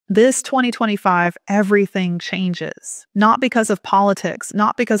This 2025, everything changes. Not because of politics,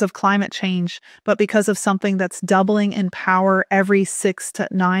 not because of climate change, but because of something that's doubling in power every 6 to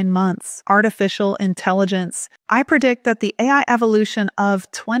 9 months. Artificial intelligence. I predict that the AI evolution of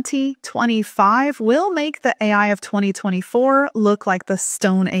 2025 will make the AI of 2024 look like the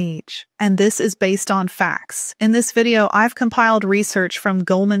Stone Age. And this is based on facts. In this video, I've compiled research from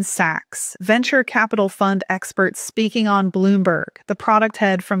Goldman Sachs, venture capital fund experts speaking on Bloomberg, the product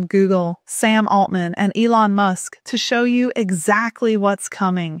head from Google, Sam Altman, and Elon Musk to show you exactly what's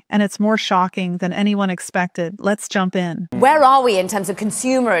coming. And it's more shocking than anyone expected. Let's jump in. Where are we in terms of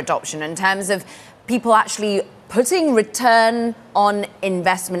consumer adoption, in terms of people actually putting return on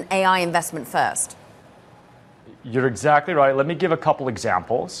investment, AI investment first? You're exactly right. Let me give a couple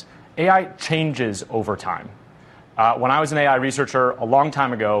examples. AI changes over time. When I was an AI researcher a long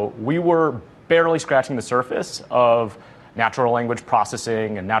time ago, we were barely scratching the surface of natural language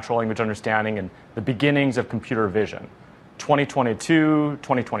processing and natural language understanding and the beginnings of computer vision. 2022,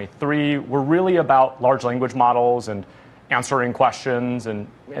 2023 were really about large language models and answering questions and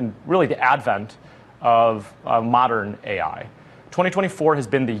really the advent of modern AI. 2024 has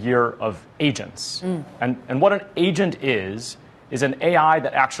been the year of agents. And what an agent is an AI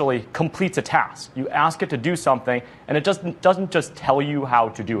that actually completes a task. You ask it to do something, and it doesn't just tell you how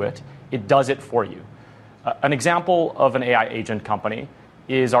to do it, it does it for you. An example of an AI agent company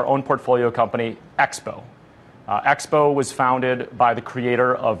is our own portfolio company, Expo. Expo was founded by the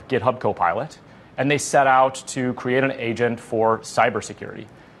creator of GitHub Copilot, and they set out to create an agent for cybersecurity,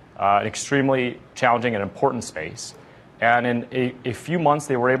 an extremely challenging and important space. And in a few months,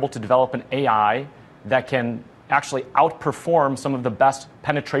 they were able to develop an AI that can actually outperform some of the best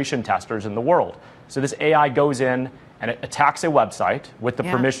penetration testers in the world. So this AI goes in and it attacks a website with the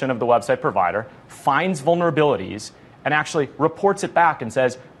permission of the website provider, finds vulnerabilities, and actually reports it back and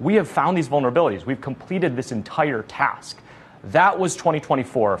says, we have found these vulnerabilities. We've completed this entire task. That was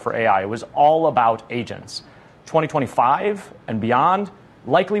 2024 for AI. It was all about agents. 2025 and beyond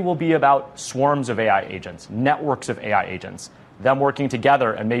likely will be about swarms of AI agents, networks of AI agents, them working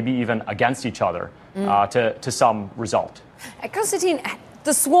together and maybe even against each other to some result. Konstantin,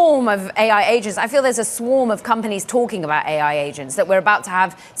 the swarm of AI agents, I feel there's a swarm of companies talking about AI agents, that we're about to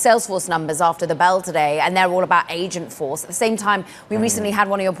have Salesforce numbers after the bell today, and they're all about agent force. At the same time, we recently had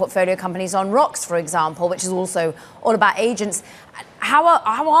one of your portfolio companies on Rocks, for example, which is also all about agents. How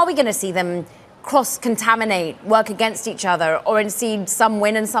are we going to see them cross-contaminate, work against each other, or indeed some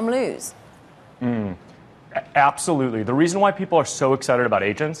win and some lose? Absolutely. The reason why people are so excited about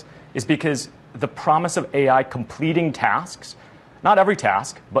agents is because the promise of AI completing tasks, not every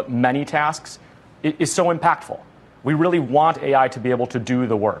task, but many tasks, is so impactful. We really want AI to be able to do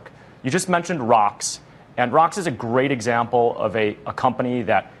the work. You just mentioned Rocks, and Rocks is a great example of a company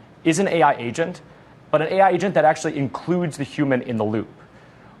that is an AI agent, but an AI agent that actually includes the human in the loop.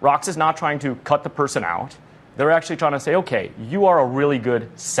 Rocks is not trying to cut the person out. They're actually trying to say, okay, you are a really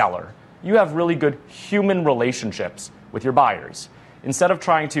good seller. You have really good human relationships with your buyers. Instead of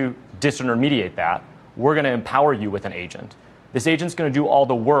trying to disintermediate that, we're going to empower you with an agent. This agent's going to do all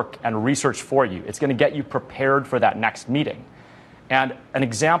the work and research for you. It's going to get you prepared for that next meeting. And an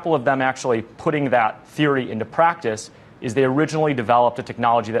example of them actually putting that theory into practice is they originally developed a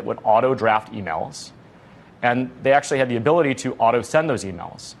technology that would auto-draft emails. And they actually had the ability to auto-send those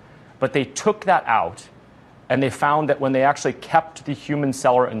emails. But they took that out, and they found that when they actually kept the human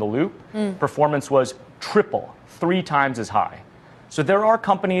seller in the loop, performance was 3 times as high. So there are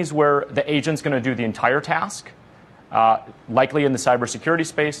companies where the agent's going to do the entire task, likely in the cybersecurity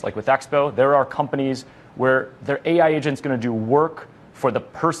space, like with Expo. There are companies where their AI agent's going to do work for the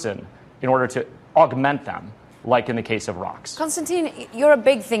person in order to augment them, like in the case of Rocks. Konstantin, you're a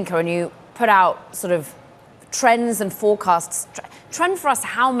big thinker, and you put out sort of trends and forecasts. Trend for us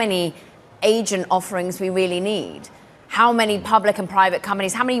how many agent offerings we really need. How many public and private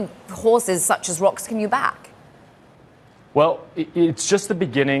companies, how many horses such as Rocks can you back? Well, it's just the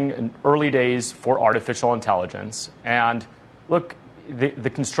beginning and early days for artificial intelligence. And look, the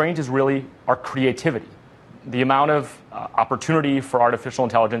constraint is really our creativity. The amount of opportunity for artificial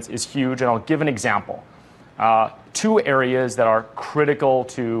intelligence is huge, and I'll give an example. 2 areas that are critical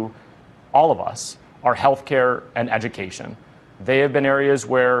to all of us are healthcare and education. They have been areas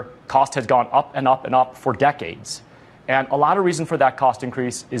where cost has gone up and up and up for decades. And a lot of reason for that cost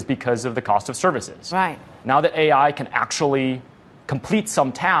increase is because of the cost of services. Right. Now that AI can actually complete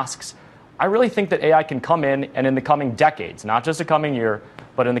some tasks, I really think that AI can come in and in the coming decades, not just the coming year,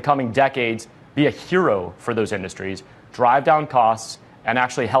 but in the coming decades, be a hero for those industries, drive down costs, and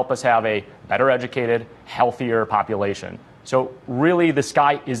actually help us have a better educated, healthier population. So really, the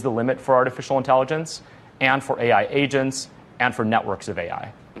sky is the limit for artificial intelligence and for AI agents and for networks of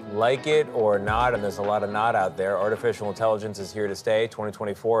AI. Like it or not, and there's a lot of not out there, artificial intelligence is here to stay.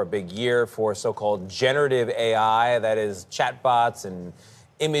 2024, a big year for so-called generative AI, that is chatbots and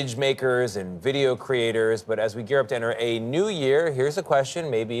image makers and video creators. But as we gear up to enter a new year, here's a question,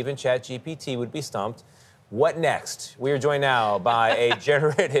 maybe even ChatGPT would be stumped. What next? We are joined now by a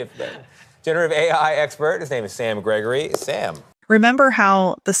generative AI expert. His name is Sam Gregory. Sam. Remember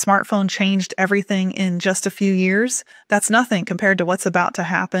how the smartphone changed everything in just a few years? That's nothing compared to what's about to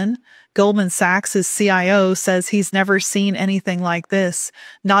happen. Goldman Sachs CIO says he's never seen anything like this,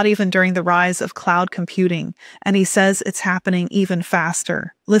 not even during the rise of cloud computing. And he says it's happening even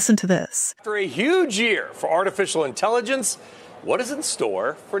faster. Listen to this. After a huge year for artificial intelligence, what is in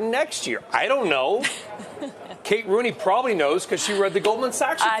store for next year? I don't know. Kate Rooney probably knows because she read the Goldman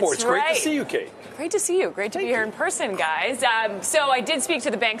Sachs report. It's great to see you, Kate. Great to see you. Great to be here in person, guys. So I did speak to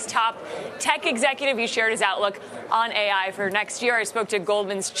the bank's top tech executive. He shared his outlook on AI for next year. I spoke to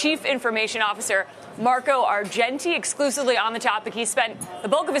Goldman's chief information officer, Marco Argenti, exclusively on the topic. He spent the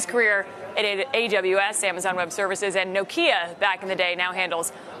bulk of his career at AWS, Amazon Web Services, and Nokia back in the day, now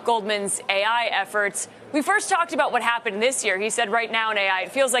handles Goldman's AI efforts. We first talked about what happened this year. He said right now in AI,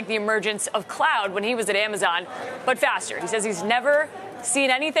 it feels like the emergence of cloud when he was at Amazon, but faster. He says he's never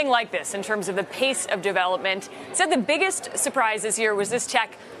seen anything like this in terms of the pace of development. He said the biggest surprise this year was this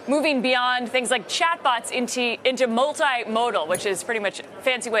tech moving beyond things like chatbots into multimodal, which is pretty much a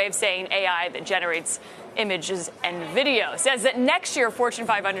fancy way of saying AI that generates images and video. Says that next year, Fortune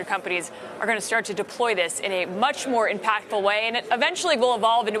 500 companies are going to start to deploy this in a much more impactful way, and it eventually will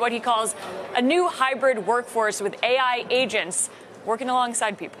evolve into what he calls a new hybrid workforce with AI agents working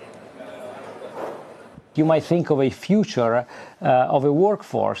alongside people. You might think of a future of a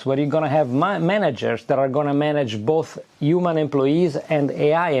workforce where you're going to have managers that are going to manage both human employees and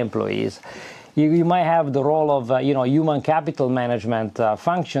AI employees. You might have the role of human capital management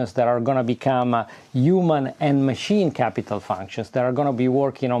functions that are going to become human and machine capital functions that are going to be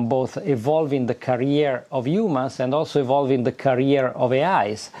working on both evolving the career of humans and also evolving the career of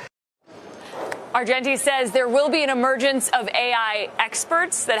AIs. Argenti says there will be an emergence of AI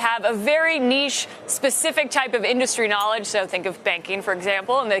experts that have a very niche, specific type of industry knowledge. So think of banking, for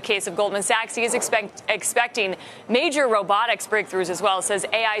example. In the case of Goldman Sachs, he is expecting major robotics breakthroughs as well. Says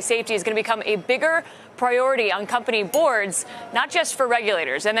AI safety is going to become a bigger priority on company boards, not just for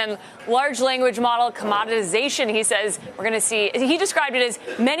regulators. And then large language model commoditization, he says we're going to see, he described it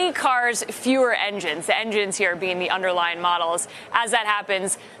as many cars, fewer engines, the engines here being the underlying models. As that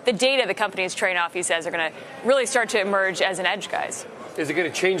happens, the data the companies train off, he says, are going to really start to emerge as an edge, guys. Is it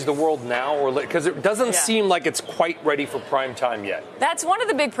going to change the world now? Or because it doesn't seem like it's quite ready for prime time yet. That's one of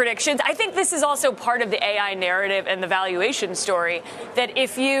the big predictions. I think this is also part of the AI narrative and the valuation story, that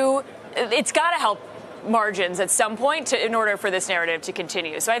it's got to help margins at some point in order for this narrative to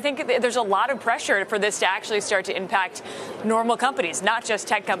continue. So I think there's a lot of pressure for this to actually start to impact normal companies, not just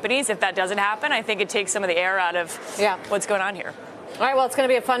tech companies. If that doesn't happen, I think it takes some of the air out of what's going on here. All right, well, it's going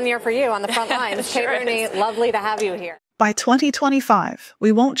to be a fun year for you on the front lines. Kate Rooney, lovely to have you here. By 2025,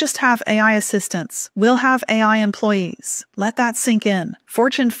 we won't just have AI assistants, we'll have AI employees. Let that sink in.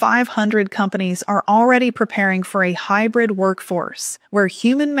 Fortune 500 companies are already preparing for a hybrid workforce where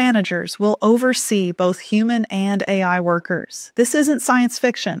human managers will oversee both human and AI workers. This isn't science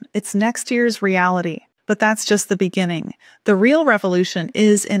fiction, it's next year's reality. But that's just the beginning. The real revolution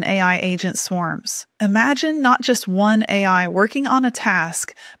is in AI agent swarms. Imagine not just one AI working on a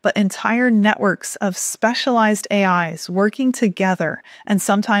task, but entire networks of specialized AIs working together and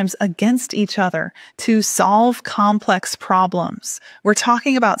sometimes against each other to solve complex problems. We're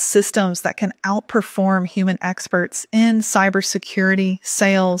talking about systems that can outperform human experts in cybersecurity,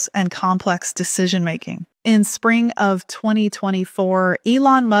 sales, and complex decision-making. In spring of 2024,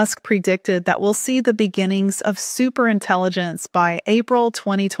 Elon Musk predicted that we'll see the beginnings of superintelligence by April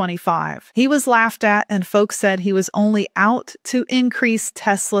 2025. He was laughed at and folks said he was only out to increase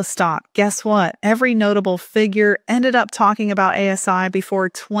Tesla stock. Guess what? Every notable figure ended up talking about ASI before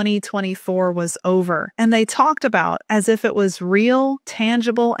 2024 was over. And they talked about as if it was real,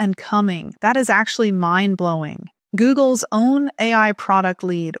 tangible, and coming. That is actually mind-blowing. Google's own AI product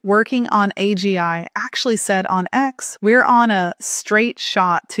lead working on AGI actually said on X, we're on a straight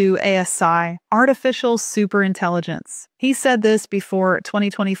shot to ASI, artificial superintelligence. He said this before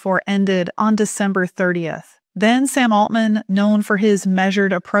 2024 ended on December 30th. Then Sam Altman, known for his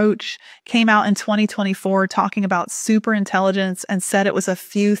measured approach, came out in 2024 talking about superintelligence and said it was a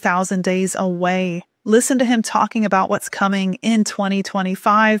few thousand days away. Listen to him talking about what's coming in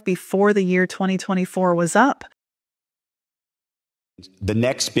 2025 before the year 2024 was up. The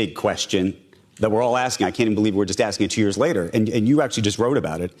next big question that we're all asking, I can't even believe we're just asking it 2 years later, and you actually just wrote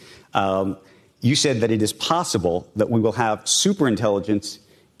about it. You said that it is possible that we will have superintelligence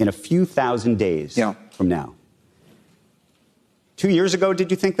in a few thousand days from now. 2 years ago,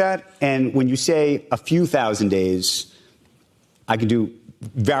 did you think that? And when you say a few thousand days, I can do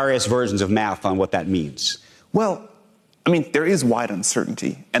various versions of math on what that means. Well, I mean, there is wide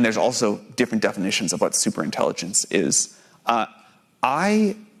uncertainty, and there's also different definitions of what superintelligence is.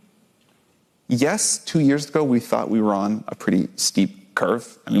 Yes, 2 years ago, we thought we were on a pretty steep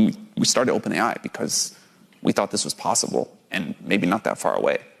curve. I mean, we started OpenAI because we thought this was possible and maybe not that far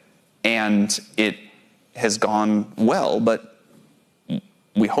away. And it has gone well, but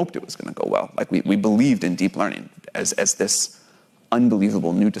we hoped it was going to go well. Like, we believed in deep learning as this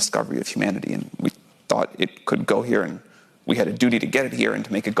unbelievable new discovery of humanity, and we thought it could go here, and we had a duty to get it here and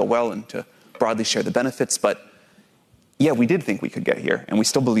to make it go well and to broadly share the benefits. But yeah, we did think we could get here, and we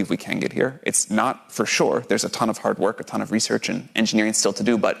still believe we can get here. It's not for sure. There's a ton of hard work, a ton of research and engineering still to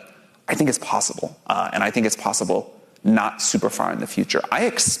do, but I think it's possible. And I think it's possible not super far in the future. I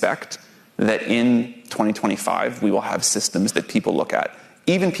expect that in 2025, we will have systems that people look at,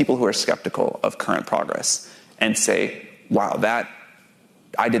 even people who are skeptical of current progress, and say, wow,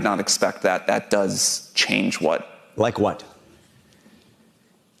 I did not expect that. That does change what. Like what?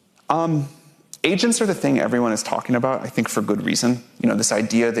 Agents are the thing everyone is talking about, I think for good reason. You know, this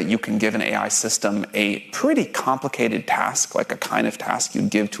idea that you can give an AI system a pretty complicated task, like a kind of task you'd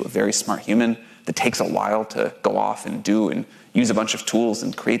give to a very smart human that takes a while to go off and do and use a bunch of tools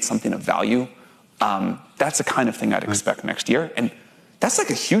and create something of value. That's the kind of thing I'd expect next year. And that's like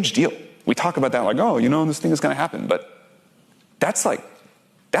a huge deal. We talk about that like, oh, you know, this thing is going to happen. But that's like,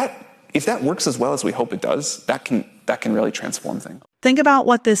 if that works as well as we hope it does, that can really transform things. Think about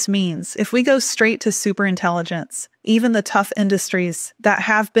what this means. If we go straight to superintelligence, even the tough industries that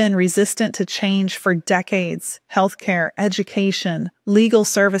have been resistant to change for decades, healthcare, education, legal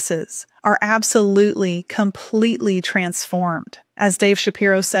services, are absolutely, completely transformed. As Dave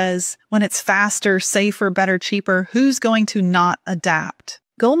Shapiro says, when it's faster, safer, better, cheaper, who's going to not adapt?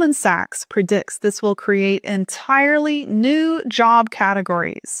 Goldman Sachs predicts this will create entirely new job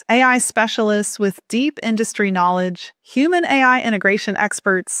categories: AI specialists with deep industry knowledge, human AI integration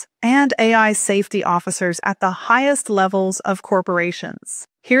experts, and AI safety officers at the highest levels of corporations.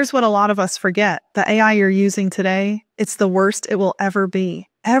 Here's what a lot of us forget. The AI you're using today, it's the worst it will ever be.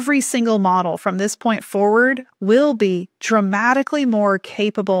 Every single model from this point forward will be dramatically more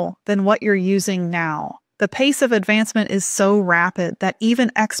capable than what you're using now. The pace of advancement is so rapid that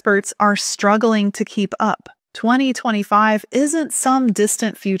even experts are struggling to keep up. 2025 isn't some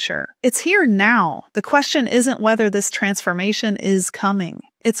distant future. It's here now. The question isn't whether this transformation is coming.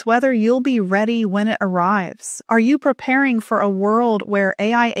 It's whether you'll be ready when it arrives. Are you preparing for a world where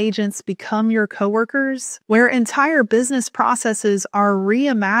AI agents become your coworkers? Where entire business processes are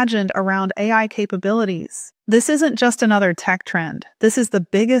reimagined around AI capabilities? This isn't just another tech trend. This is the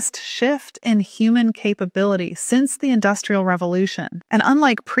biggest shift in human capability since the Industrial Revolution. And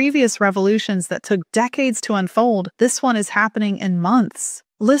unlike previous revolutions that took decades to unfold, this one is happening in months.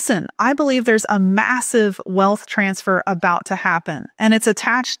 Listen, I believe there's a massive wealth transfer about to happen, and it's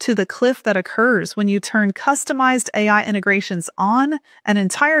attached to the cliff that occurs when you turn customized AI integrations on and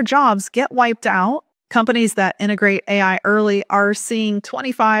entire jobs get wiped out. Companies that integrate AI early are seeing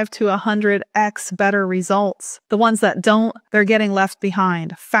 25 to 100x better results. The ones that don't, they're getting left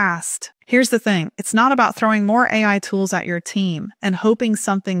behind fast. Here's the thing, it's not about throwing more AI tools at your team and hoping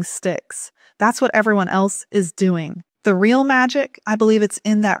something sticks. That's what everyone else is doing. The real magic, I believe it's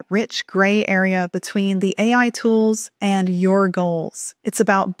in that rich gray area between the AI tools and your goals. It's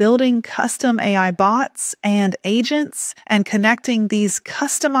about building custom AI bots and agents and connecting these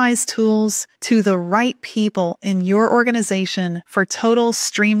customized tools to the right people in your organization for total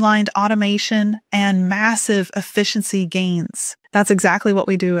streamlined automation and massive efficiency gains. That's exactly what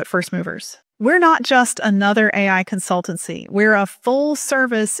we do at First Movers. We're not just another AI consultancy. We're a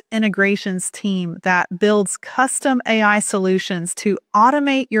full-service integrations team that builds custom AI solutions to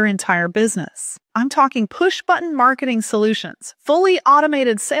automate your entire business. I'm talking push-button marketing solutions, fully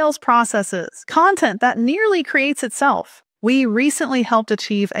automated sales processes, content that nearly creates itself. We recently helped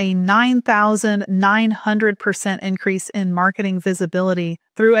achieve a 9,900% increase in marketing visibility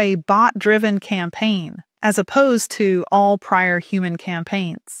through a bot-driven campaign, as opposed to all prior human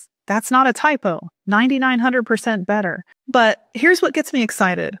campaigns. That's not a typo, 9,900% better. But here's what gets me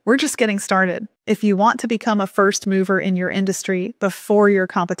excited. We're just getting started. If you want to become a first mover in your industry before your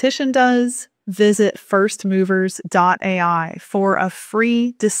competition does, visit firstmovers.ai for a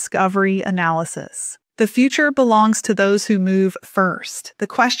free discovery analysis. The future belongs to those who move first. The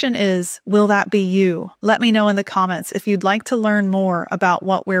question is, will that be you? Let me know in the comments if you'd like to learn more about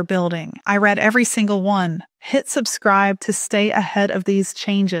what we're building. I read every single one. Hit subscribe to stay ahead of these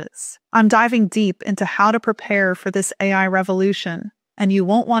changes. I'm diving deep into how to prepare for this AI revolution, and you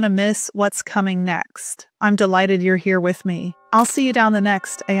won't want to miss what's coming next. I'm delighted you're here with me. I'll see you down the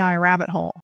next AI rabbit hole.